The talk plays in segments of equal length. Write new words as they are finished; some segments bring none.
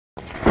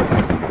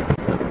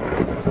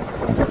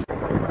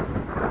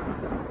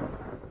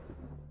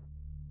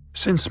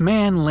Since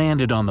man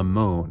landed on the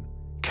moon,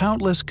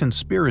 countless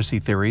conspiracy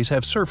theories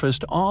have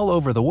surfaced all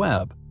over the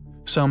web,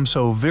 some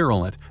so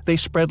virulent they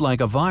spread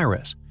like a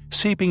virus,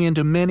 seeping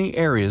into many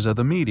areas of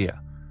the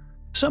media.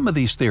 Some of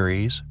these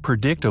theories,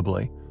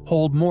 predictably,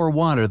 hold more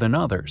water than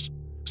others.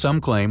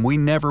 Some claim we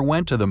never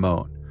went to the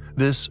moon,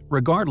 this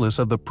regardless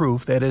of the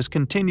proof that has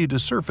continued to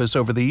surface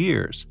over the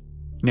years.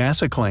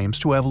 NASA claims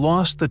to have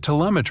lost the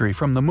telemetry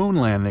from the moon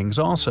landings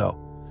also.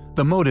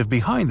 The motive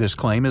behind this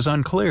claim is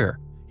unclear,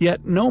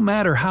 yet no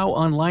matter how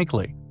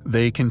unlikely,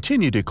 they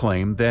continue to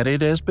claim that it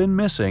has been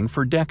missing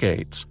for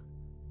decades.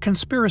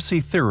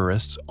 Conspiracy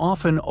theorists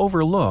often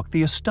overlook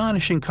the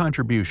astonishing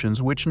contributions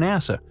which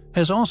NASA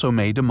has also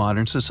made to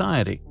modern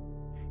society.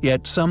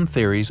 Yet some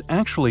theories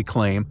actually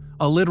claim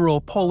a literal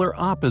polar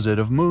opposite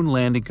of moon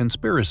landing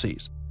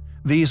conspiracies.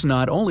 These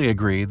not only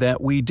agree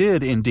that we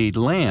did indeed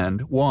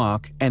land,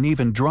 walk, and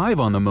even drive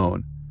on the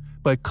moon,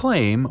 but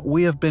claim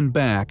we have been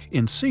back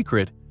in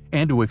secret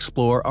and to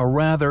explore a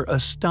rather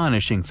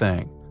astonishing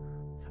thing.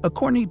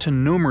 According to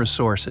numerous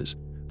sources,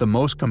 the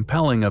most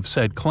compelling of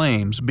said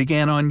claims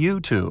began on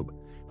YouTube,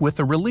 with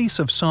the release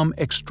of some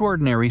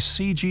extraordinary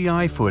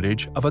CGI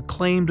footage of a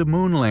claimed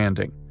moon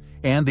landing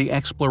and the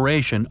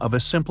exploration of a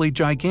simply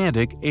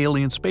gigantic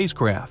alien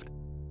spacecraft.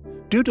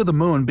 Due to the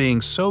moon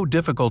being so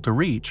difficult to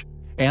reach,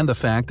 and the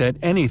fact that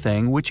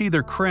anything which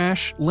either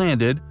crashed,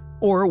 landed,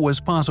 or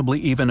was possibly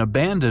even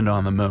abandoned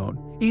on the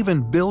moon,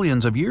 even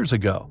billions of years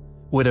ago,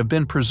 would have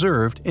been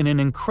preserved in an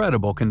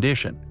incredible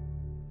condition.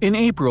 In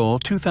April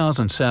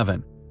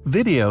 2007,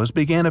 videos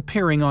began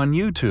appearing on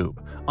YouTube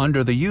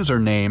under the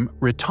username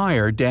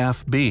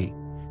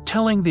RetireDAFB,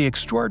 telling the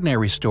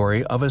extraordinary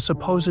story of a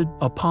supposed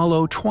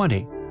Apollo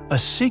 20, a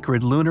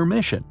secret lunar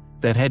mission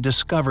that had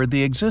discovered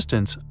the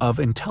existence of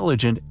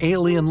intelligent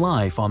alien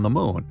life on the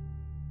moon.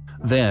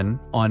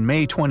 Then, on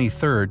May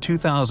 23,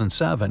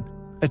 2007,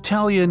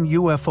 Italian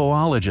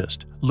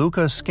UFOologist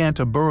Luca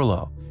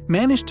Scantaburlo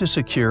managed to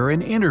secure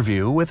an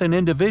interview with an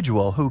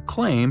individual who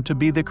claimed to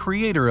be the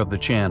creator of the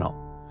channel,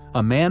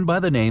 a man by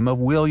the name of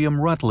William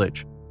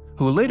Rutledge,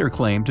 who later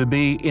claimed to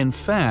be, in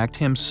fact,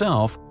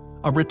 himself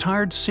a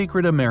retired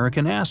secret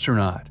American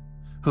astronaut,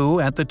 who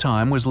at the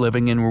time was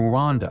living in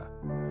Rwanda.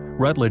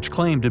 Rutledge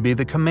claimed to be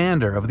the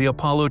commander of the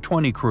Apollo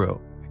 20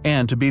 crew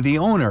and to be the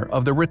owner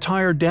of the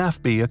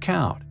RetireDAFB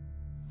account.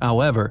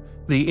 However,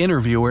 the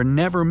interviewer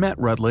never met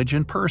Rutledge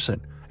in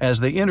person,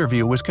 as the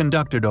interview was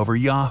conducted over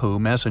Yahoo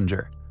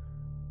Messenger.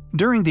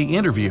 During the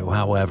interview,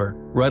 however,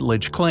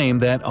 Rutledge claimed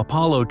that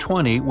Apollo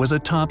 20 was a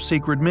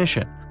top-secret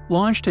mission,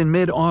 launched in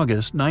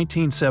mid-August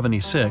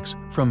 1976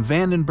 from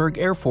Vandenberg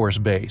Air Force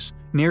Base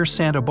near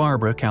Santa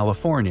Barbara,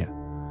 California.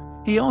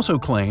 He also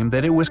claimed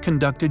that it was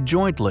conducted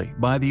jointly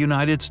by the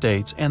United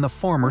States and the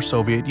former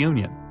Soviet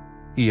Union.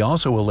 He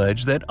also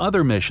alleged that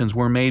other missions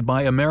were made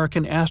by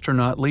American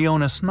astronaut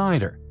Leona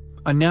Snyder,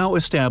 a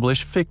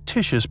now-established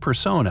fictitious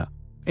persona,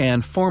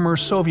 and former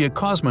Soviet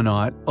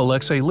cosmonaut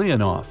Alexei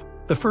Leonov,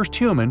 the first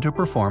human to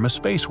perform a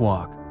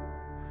spacewalk.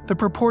 The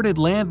purported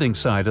landing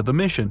site of the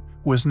mission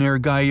was near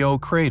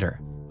Guyot Crater,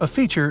 a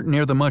feature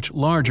near the much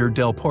larger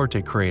Del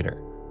Porte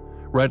crater.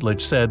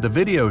 Rutledge said the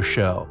videos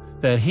show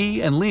that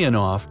he and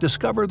Leonov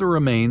discovered the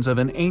remains of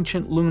an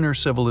ancient lunar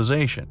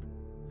civilization.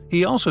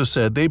 He also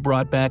said they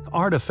brought back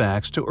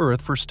artifacts to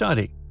Earth for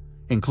study,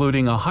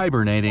 including a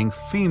hibernating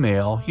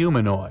female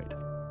humanoid.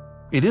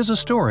 It is a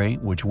story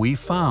which we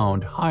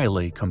found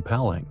highly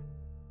compelling.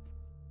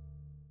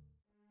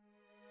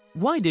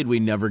 Why did we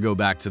never go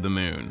back to the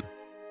moon?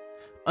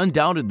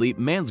 Undoubtedly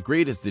man's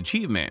greatest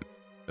achievement,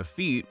 a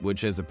feat which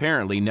has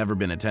apparently never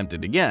been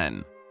attempted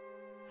again.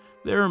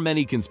 There are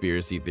many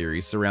conspiracy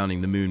theories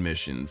surrounding the moon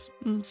missions,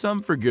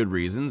 some for good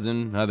reasons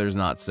and others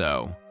not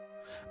so.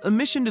 A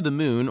mission to the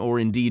moon, or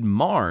indeed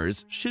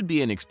Mars, should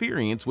be an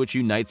experience which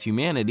unites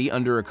humanity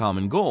under a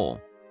common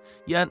goal.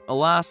 Yet,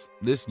 alas,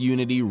 this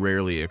unity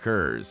rarely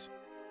occurs.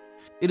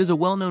 It is a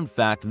well-known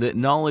fact that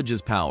knowledge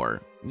is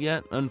power,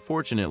 yet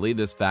unfortunately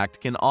this fact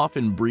can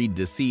often breed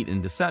deceit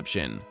and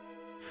deception.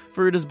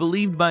 For it is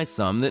believed by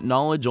some that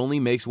knowledge only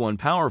makes one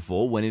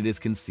powerful when it is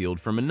concealed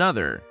from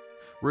another,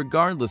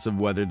 regardless of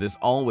whether this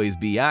always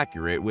be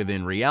accurate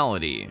within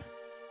reality.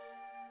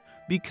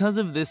 Because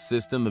of this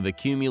system of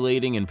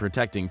accumulating and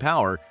protecting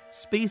power,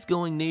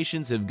 space-going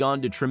nations have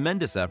gone to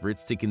tremendous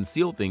efforts to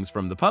conceal things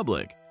from the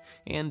public,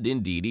 and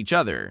indeed each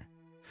other.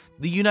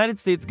 The United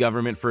States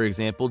government, for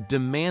example,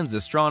 demands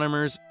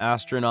astronomers,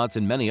 astronauts,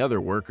 and many other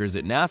workers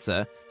at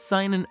NASA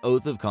sign an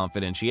oath of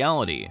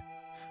confidentiality.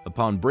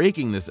 Upon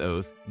breaking this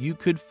oath, you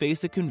could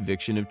face a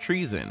conviction of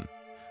treason,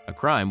 a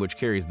crime which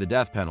carries the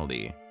death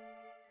penalty.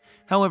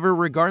 However,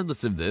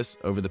 regardless of this,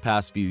 over the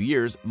past few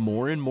years,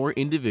 more and more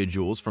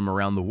individuals from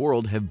around the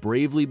world have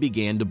bravely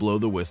began to blow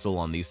the whistle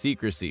on these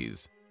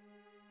secrecies.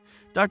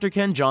 Dr.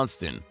 Ken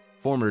Johnston,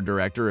 former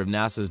director of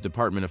NASA's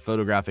Department of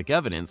Photographic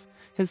Evidence,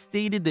 has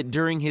stated that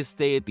during his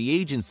stay at the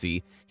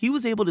agency, he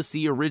was able to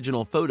see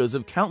original photos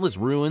of countless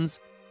ruins,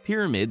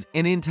 pyramids,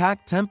 and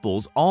intact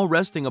temples all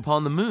resting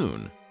upon the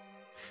moon.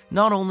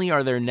 Not only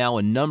are there now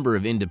a number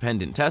of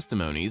independent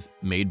testimonies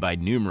made by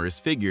numerous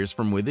figures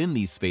from within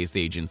these space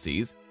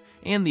agencies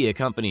and the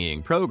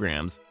accompanying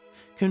programs,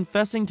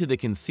 confessing to the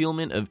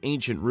concealment of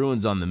ancient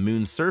ruins on the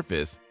moon's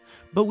surface,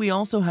 but we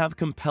also have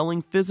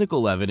compelling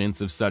physical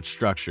evidence of such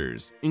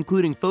structures,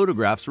 including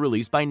photographs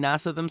released by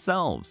NASA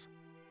themselves.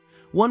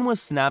 One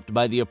was snapped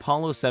by the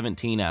Apollo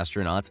 17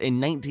 astronauts in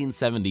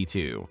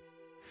 1972.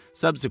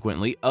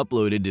 Subsequently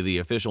uploaded to the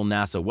official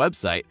NASA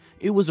website,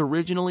 it was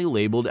originally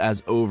labeled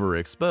as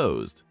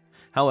overexposed.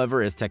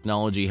 However, as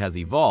technology has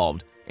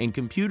evolved and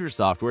computer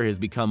software has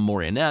become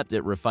more inept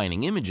at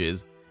refining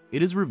images,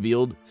 it has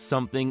revealed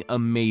something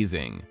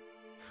amazing.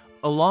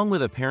 Along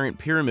with apparent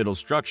pyramidal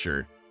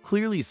structure,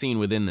 clearly seen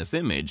within this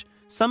image,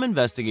 some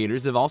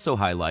investigators have also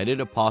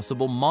highlighted a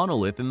possible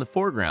monolith in the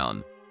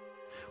foreground.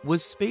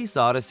 Was Space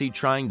Odyssey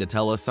trying to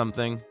tell us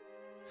something?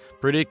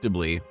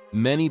 Predictably,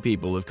 many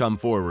people have come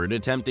forward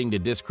attempting to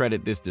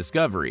discredit this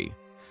discovery.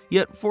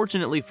 Yet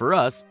fortunately for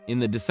us, in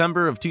the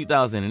December of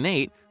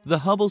 2008, the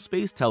Hubble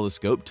Space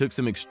Telescope took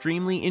some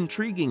extremely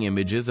intriguing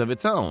images of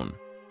its own.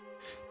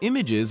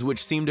 Images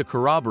which seem to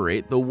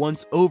corroborate the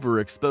once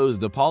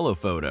overexposed Apollo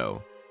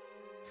photo.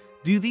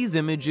 Do these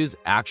images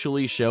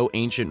actually show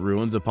ancient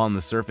ruins upon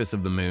the surface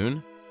of the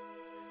moon?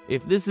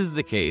 If this is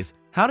the case,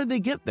 how did they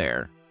get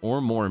there?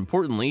 Or more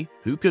importantly,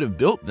 who could have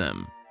built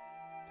them?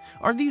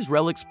 Are these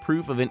relics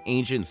proof of an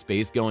ancient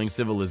space-going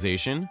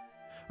civilization?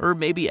 Or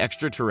maybe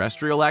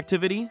extraterrestrial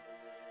activity?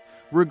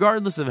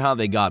 Regardless of how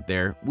they got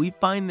there, we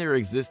find their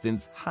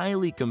existence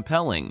highly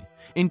compelling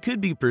and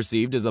could be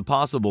perceived as a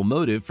possible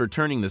motive for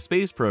turning the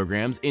space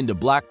programs into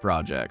black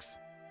projects.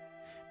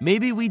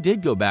 Maybe we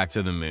did go back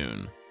to the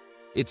moon.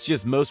 It's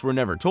just most were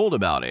never told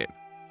about it.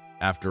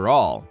 After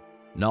all,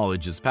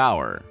 knowledge is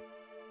power.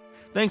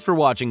 Thanks for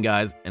watching,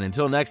 guys, and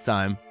until next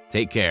time,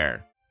 take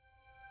care.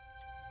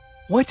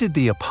 What did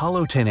the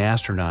Apollo 10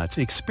 astronauts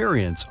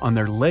experience on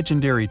their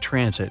legendary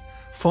transit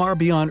far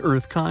beyond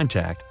Earth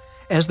contact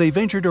as they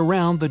ventured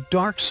around the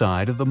dark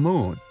side of the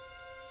moon?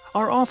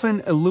 Our often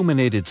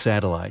illuminated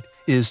satellite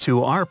is,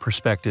 to our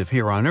perspective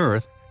here on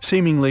Earth,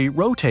 seemingly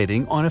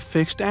rotating on a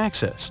fixed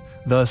axis,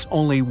 thus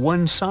only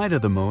one side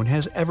of the moon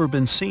has ever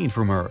been seen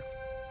from Earth.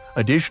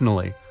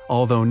 Additionally,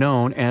 although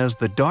known as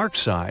the dark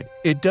side,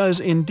 it does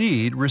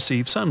indeed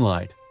receive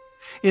sunlight.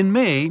 In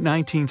May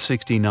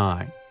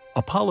 1969,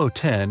 Apollo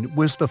 10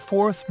 was the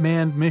fourth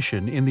manned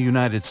mission in the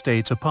United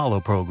States Apollo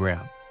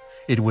program.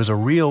 It was a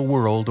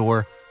real-world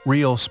or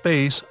real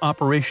space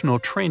operational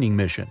training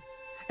mission,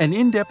 an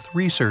in-depth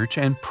research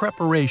and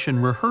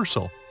preparation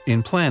rehearsal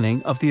in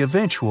planning of the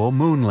eventual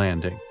moon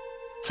landing,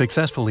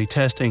 successfully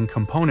testing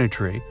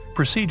componentry,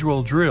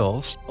 procedural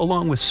drills,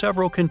 along with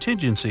several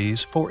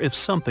contingencies for if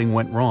something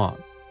went wrong.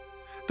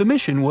 The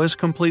mission was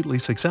completely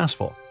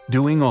successful,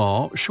 doing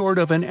all short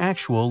of an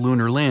actual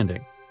lunar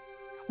landing.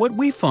 What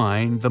we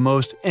find the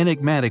most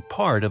enigmatic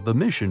part of the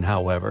mission,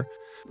 however,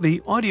 the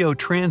audio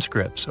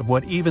transcripts of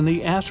what even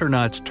the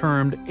astronauts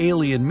termed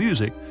alien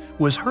music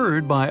was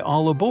heard by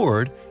all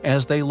aboard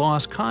as they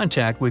lost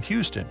contact with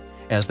Houston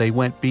as they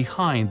went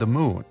behind the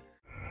moon.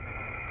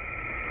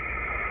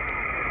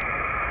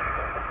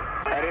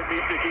 That is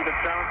music even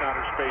sounds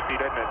outer spacey,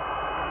 doesn't it?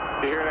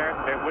 Do you hear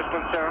that? That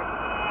whistling sound?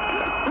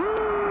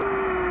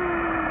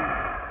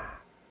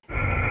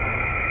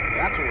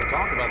 That's what we're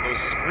talking about, those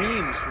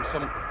screams from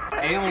some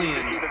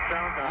alien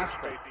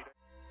aspect.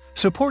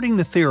 Supporting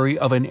the theory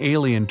of an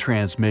alien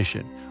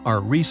transmission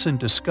are recent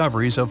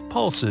discoveries of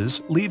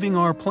pulses leaving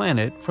our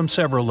planet from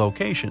several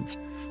locations,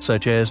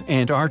 such as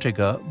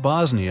Antarctica,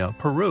 Bosnia,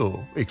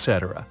 Peru,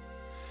 etc.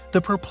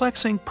 The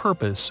perplexing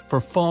purpose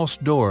for false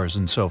doors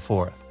and so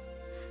forth.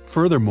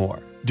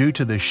 Furthermore, due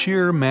to the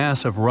sheer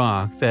mass of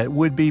rock that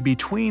would be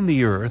between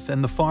the Earth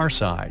and the far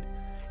side,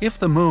 if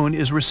the moon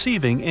is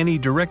receiving any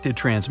directed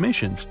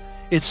transmissions,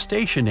 it's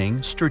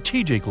stationing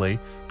strategically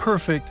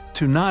perfect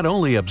to not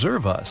only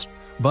observe us,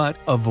 but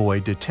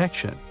avoid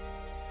detection.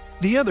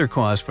 The other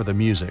cause for the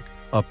music,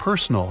 a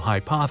personal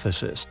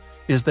hypothesis,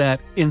 is that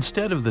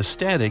instead of the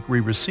static we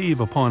receive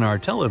upon our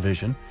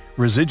television,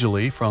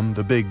 residually from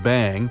the Big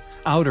Bang,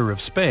 outer of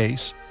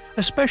space,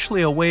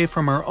 especially away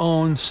from our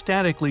own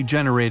statically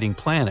generating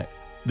planet,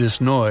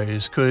 this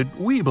noise could,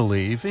 we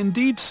believe,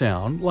 indeed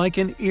sound like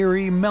an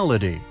eerie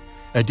melody.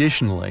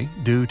 Additionally,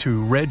 due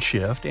to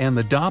redshift and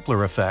the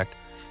Doppler effect,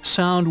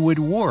 sound would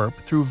warp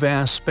through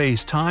vast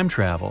space-time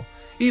travel,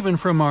 even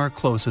from our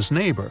closest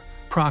neighbor,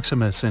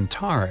 Proxima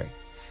Centauri.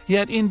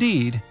 Yet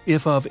indeed,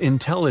 if of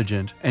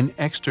intelligent and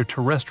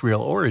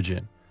extraterrestrial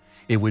origin,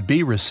 it would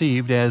be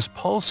received as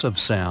pulse of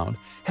sound,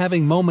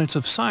 having moments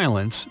of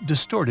silence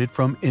distorted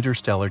from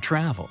interstellar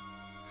travel.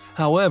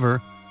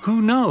 However,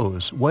 who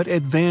knows what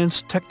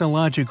advanced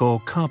technological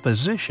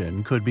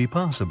composition could be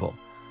possible?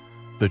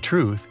 The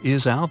truth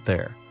is out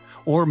there,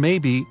 or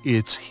maybe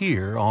it's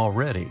here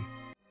already.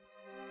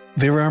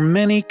 There are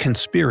many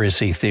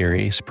conspiracy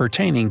theories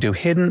pertaining to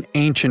hidden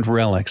ancient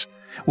relics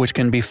which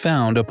can be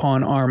found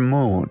upon our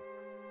moon.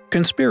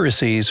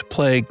 Conspiracies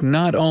plague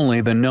not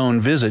only the known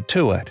visit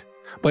to it,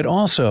 but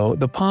also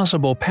the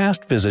possible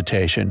past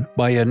visitation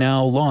by a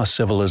now lost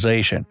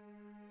civilization.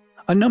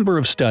 A number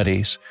of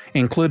studies,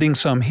 including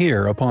some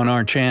here upon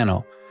our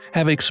channel,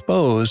 have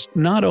exposed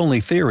not only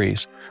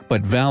theories,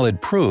 but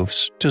valid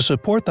proofs to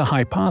support the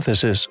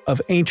hypothesis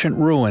of ancient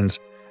ruins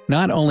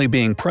not only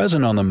being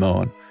present on the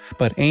Moon,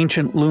 but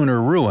ancient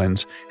lunar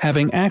ruins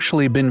having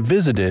actually been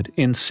visited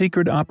in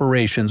secret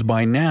operations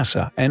by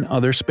NASA and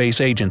other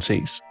space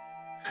agencies.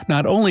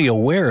 Not only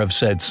aware of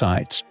said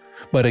sites,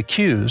 but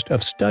accused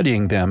of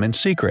studying them in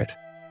secret.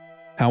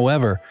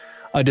 However,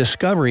 a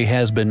discovery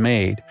has been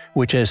made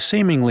which has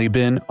seemingly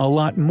been a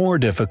lot more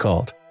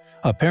difficult,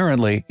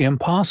 apparently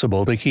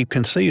impossible to keep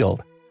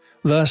concealed.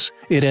 Thus,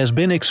 it has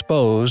been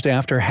exposed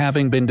after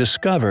having been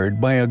discovered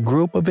by a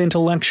group of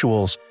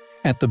intellectuals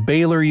at the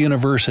Baylor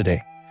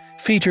University,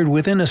 featured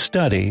within a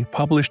study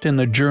published in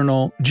the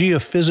journal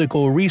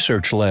Geophysical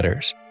Research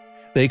Letters.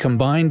 They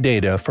combined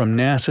data from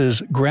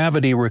NASA's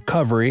Gravity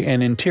Recovery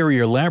and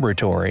Interior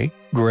Laboratory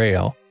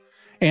 (GRAIL)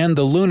 and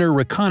the Lunar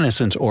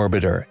Reconnaissance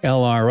Orbiter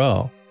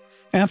 (LRO),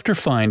 after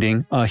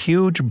finding a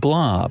huge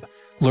blob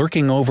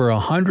lurking over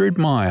 100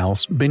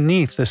 miles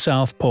beneath the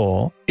South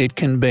Pole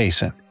Itken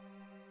Basin.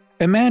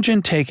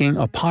 Imagine taking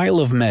a pile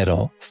of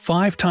metal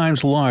 5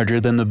 times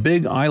larger than the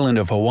big island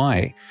of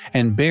Hawaii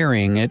and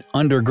burying it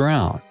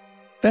underground.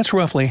 That's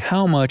roughly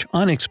how much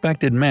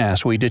unexpected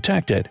mass we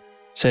detected,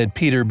 said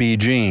Peter B.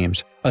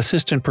 James,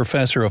 assistant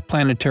professor of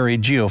planetary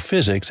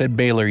geophysics at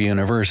Baylor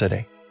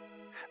University.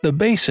 The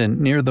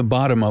basin near the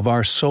bottom of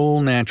our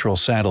sole natural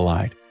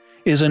satellite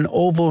is an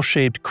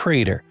oval-shaped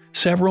crater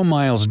several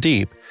miles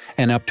deep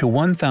and up to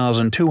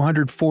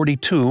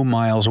 1,242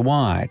 miles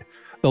wide,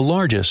 the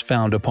largest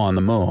found upon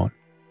the Moon.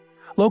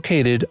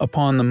 Located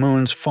upon the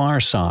Moon's far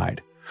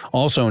side,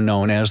 also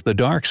known as the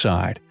dark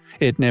side,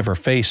 it never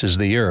faces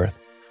the Earth,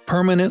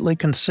 permanently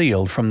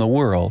concealed from the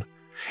world.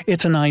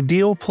 It's an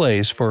ideal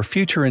place for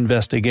future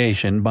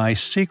investigation by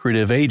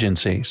secretive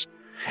agencies,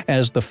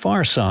 as the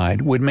far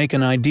side would make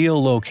an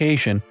ideal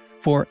location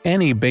for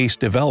any base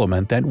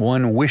development that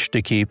one wished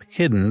to keep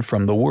hidden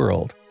from the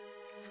world.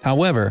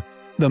 However,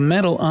 the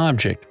metal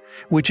object,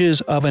 which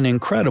is of an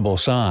incredible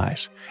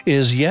size,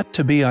 is yet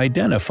to be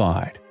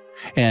identified,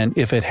 and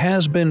if it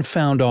has been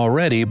found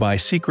already by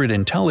secret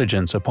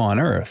intelligence upon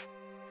Earth,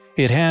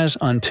 it has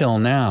until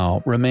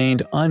now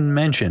remained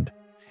unmentioned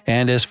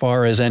and, as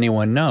far as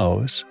anyone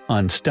knows,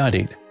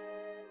 unstudied.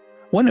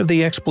 One of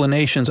the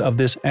explanations of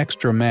this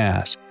extra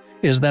mass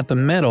is that the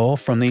metal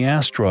from the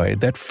asteroid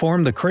that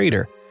formed the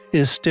crater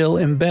is still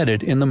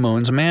embedded in the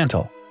Moon's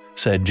mantle,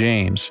 said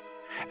James,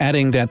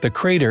 adding that the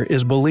crater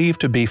is believed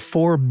to be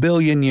 4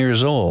 billion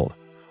years old,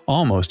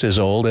 almost as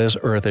old as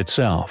Earth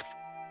itself.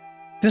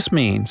 This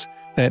means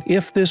that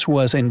if this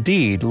was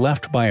indeed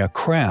left by a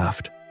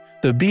craft,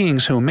 the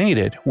beings who made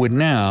it would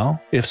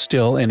now, if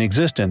still in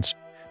existence,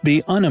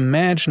 be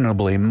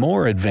unimaginably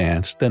more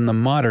advanced than the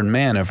modern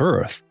man of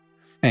Earth,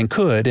 and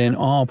could, in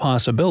all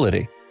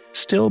possibility,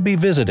 still be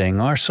visiting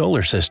our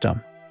solar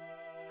system.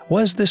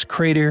 Was this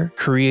crater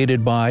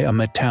created by a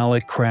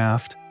metallic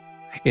craft?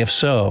 If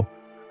so,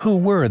 who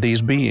were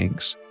these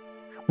beings?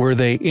 Were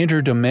they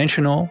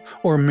interdimensional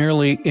or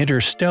merely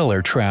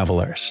interstellar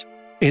travelers?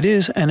 It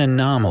is an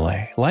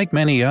anomaly, like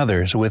many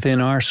others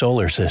within our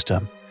solar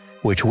system,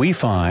 which we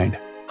find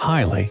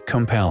highly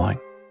compelling.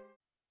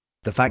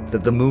 The fact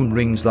that the Moon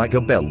rings like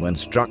a bell when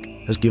struck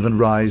has given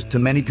rise to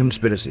many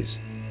conspiracies.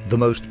 The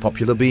most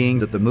popular being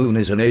that the Moon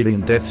is an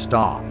alien Death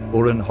Star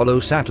or an hollow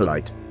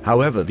satellite.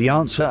 However, the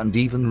answer and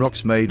even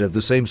rocks made of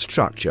the same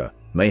structure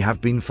may have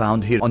been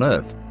found here on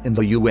Earth, in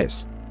the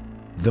US.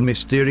 The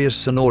mysterious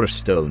Sonorous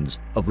Stones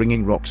of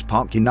Ringing Rocks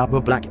Park in Upper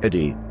Black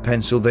Eddy,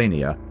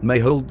 Pennsylvania, may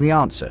hold the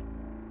answer.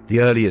 The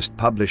earliest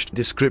published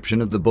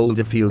description of the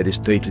boulder field is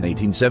dated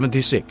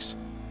 1876.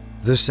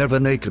 The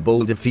 7-acre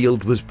boulder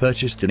field was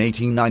purchased in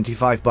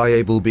 1895 by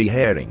Abel B.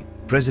 Herring,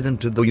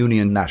 president of the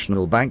Union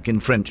National Bank in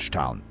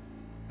Frenchtown.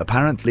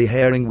 Apparently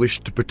Herring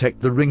wished to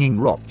protect the ringing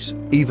rocks,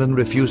 even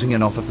refusing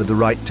an offer for the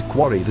right to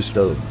quarry the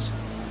stones.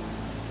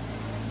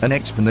 An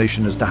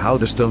explanation as to how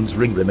the stones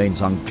ring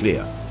remains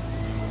unclear.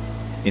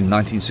 In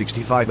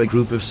 1965, a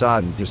group of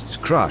scientists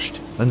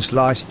crushed and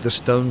sliced the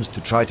stones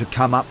to try to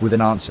come up with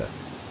an answer.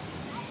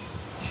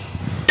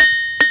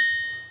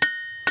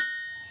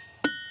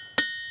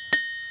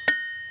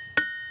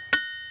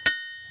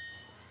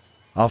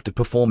 After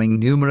performing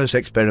numerous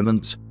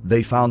experiments,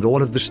 they found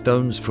all of the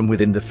stones from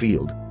within the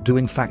field do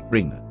in fact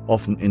ring,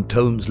 often in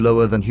tones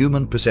lower than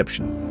human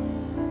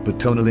perception. But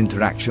tonal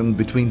interaction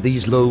between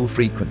these low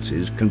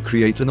frequencies can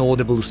create an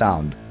audible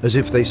sound, as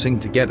if they sing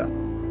together.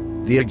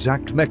 The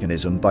exact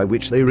mechanism by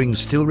which they ring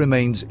still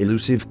remains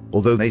elusive,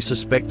 although they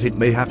suspect it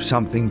may have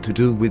something to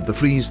do with the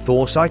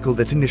freeze-thaw cycle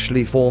that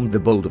initially formed the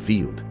boulder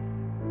field.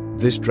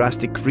 This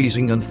drastic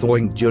freezing and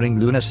thawing during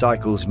lunar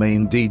cycles may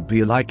indeed be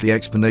a likely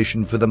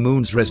explanation for the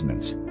Moon's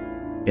resonance.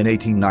 In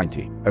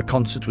 1890, a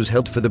concert was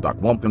held for the Buck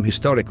Wampum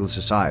Historical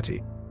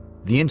Society.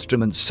 The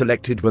instruments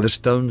selected were the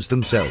stones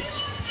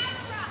themselves.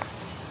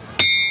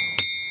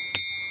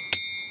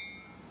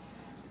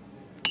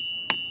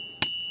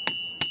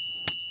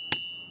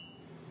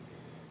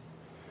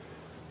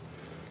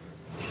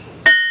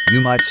 You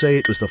might say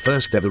it was the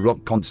first ever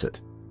rock concert.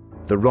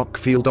 The rock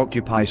field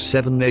occupies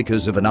 7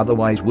 acres of an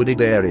otherwise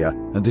wooded area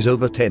and is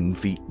over 10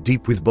 feet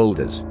deep with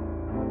boulders.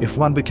 If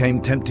one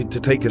became tempted to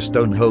take a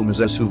stone home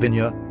as a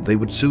souvenir, they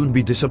would soon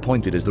be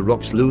disappointed as the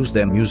rocks lose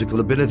their musical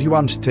ability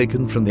once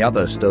taken from the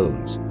other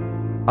stones.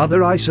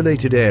 Other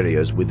isolated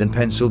areas within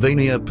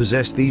Pennsylvania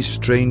possess these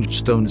strange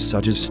stones,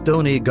 such as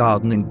Stony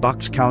Garden in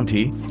Bucks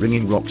County,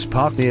 Ringing Rocks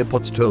Park near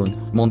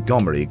Pottstown,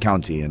 Montgomery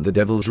County, and the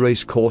Devil's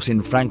Race Course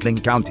in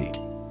Franklin County.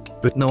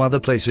 But no other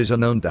places are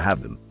known to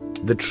have them.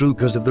 The true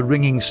cause of the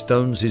ringing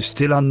stones is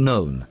still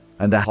unknown,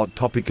 and a hot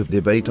topic of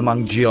debate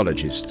among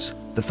geologists.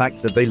 The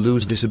fact that they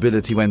lose this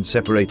ability when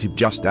separated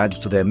just adds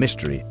to their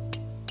mystery.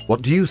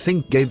 What do you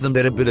think gave them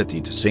their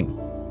ability to sing?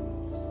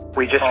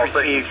 We just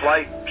received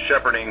flight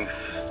shepherding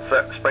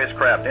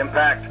spacecraft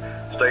impact.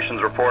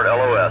 Stations report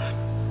LOS.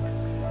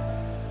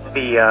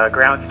 The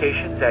ground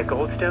stations at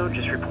Goldstone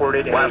just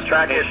reported last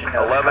track is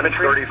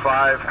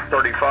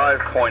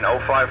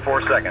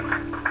 11:35:35.054 seconds.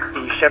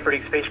 The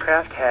shepherding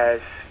spacecraft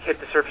has hit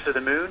the surface of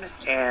the moon,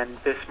 and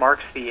this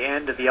marks the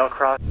end of the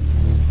L-cross.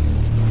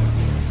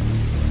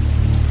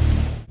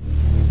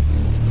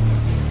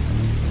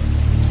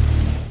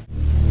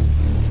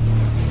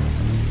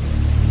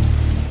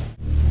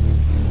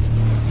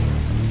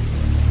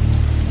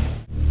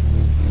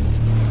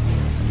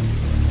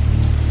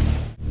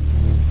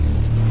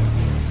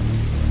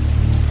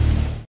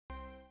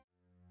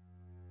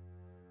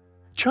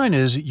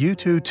 China's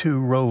Yutu-2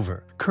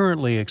 rover,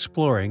 currently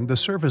exploring the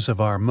surface of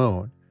our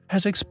moon,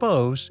 has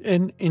exposed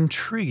an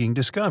intriguing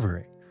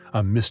discovery,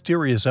 a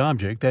mysterious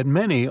object that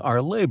many are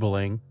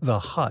labeling the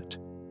Hut.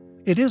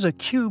 It is a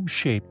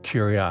cube-shaped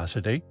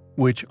curiosity,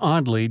 which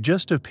oddly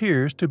just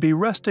appears to be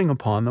resting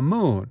upon the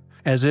moon,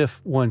 as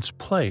if once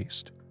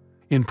placed.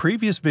 In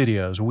previous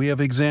videos, we have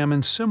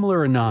examined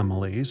similar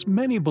anomalies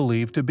many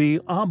believe to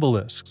be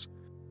obelisks.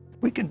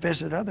 We can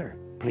visit other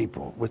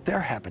people with their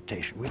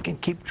habitation. We can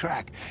keep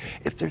track.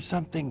 If there's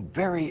something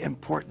very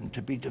important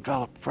to be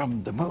developed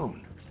from the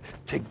moon,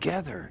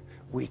 together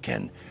we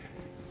can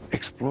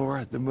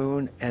explore the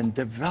moon and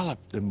develop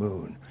the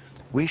moon.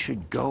 We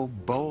should go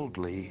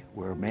boldly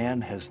where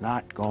man has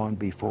not gone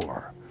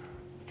before.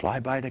 Fly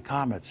by the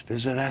comets,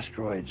 visit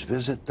asteroids,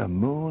 visit the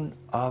moon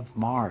of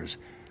Mars.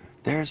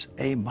 There's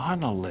a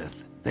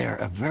monolith there,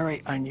 a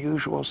very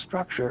unusual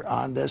structure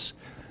on this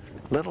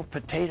little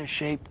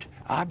potato-shaped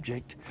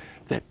object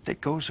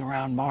that goes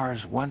around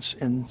Mars once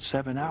in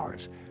 7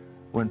 hours.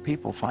 When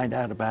people find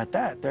out about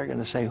that, they're going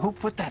to say, who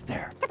put that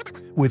there?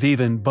 With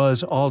even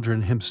Buzz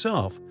Aldrin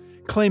himself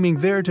claiming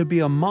there to be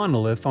a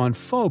monolith on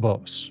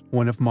Phobos,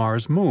 one of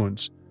Mars'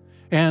 moons.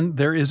 And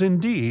there is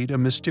indeed a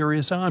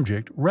mysterious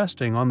object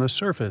resting on the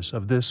surface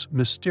of this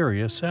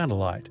mysterious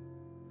satellite.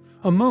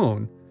 A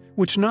moon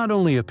which not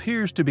only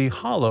appears to be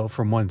hollow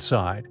from one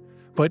side,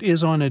 but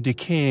is on a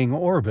decaying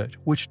orbit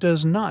which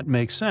does not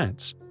make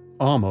sense,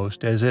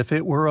 almost as if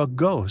it were a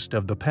ghost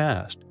of the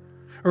past.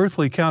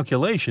 Earthly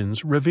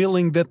calculations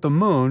revealing that the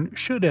moon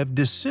should have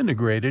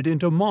disintegrated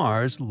into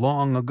Mars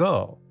long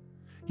ago.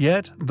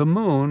 Yet the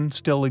moon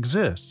still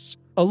exists,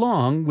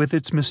 along with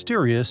its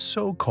mysterious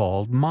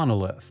so-called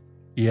monolith.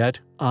 Yet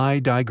I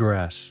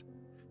digress.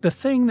 The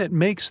thing that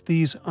makes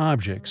these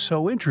objects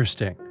so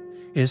interesting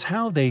is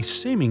how they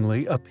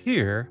seemingly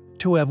appear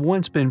to have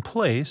once been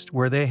placed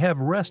where they have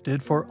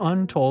rested for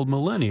untold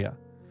millennia.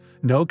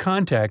 No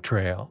contact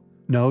trail,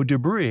 no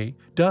debris,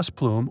 dust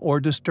plume, or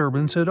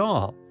disturbance at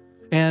all.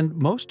 And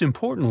most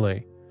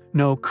importantly,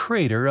 no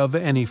crater of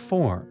any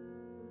form.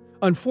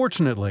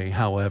 Unfortunately,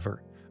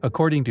 however,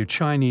 according to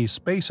Chinese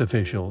space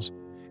officials,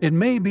 it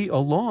may be a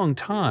long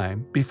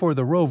time before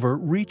the rover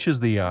reaches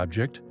the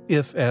object,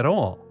 if at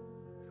all.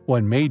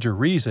 One major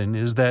reason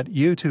is that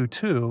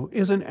Yutu-2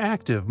 isn't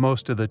active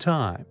most of the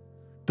time.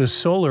 The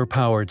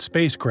solar-powered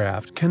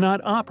spacecraft cannot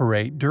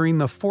operate during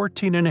the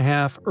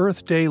 14.5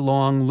 Earth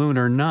day-long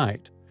lunar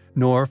night,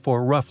 nor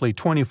for roughly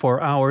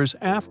 24 hours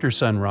after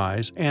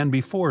sunrise and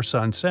before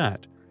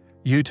sunset.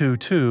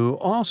 Yutu-2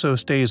 also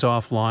stays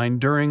offline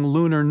during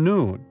lunar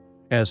noon,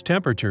 as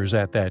temperatures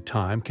at that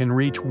time can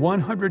reach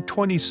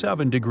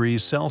 127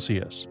 degrees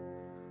Celsius.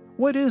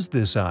 What is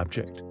this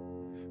object?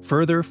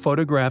 Further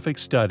photographic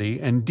study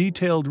and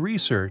detailed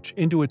research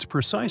into its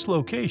precise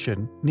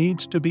location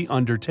needs to be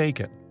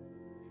undertaken.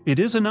 It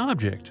is an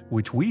object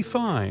which we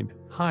find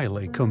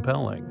highly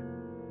compelling.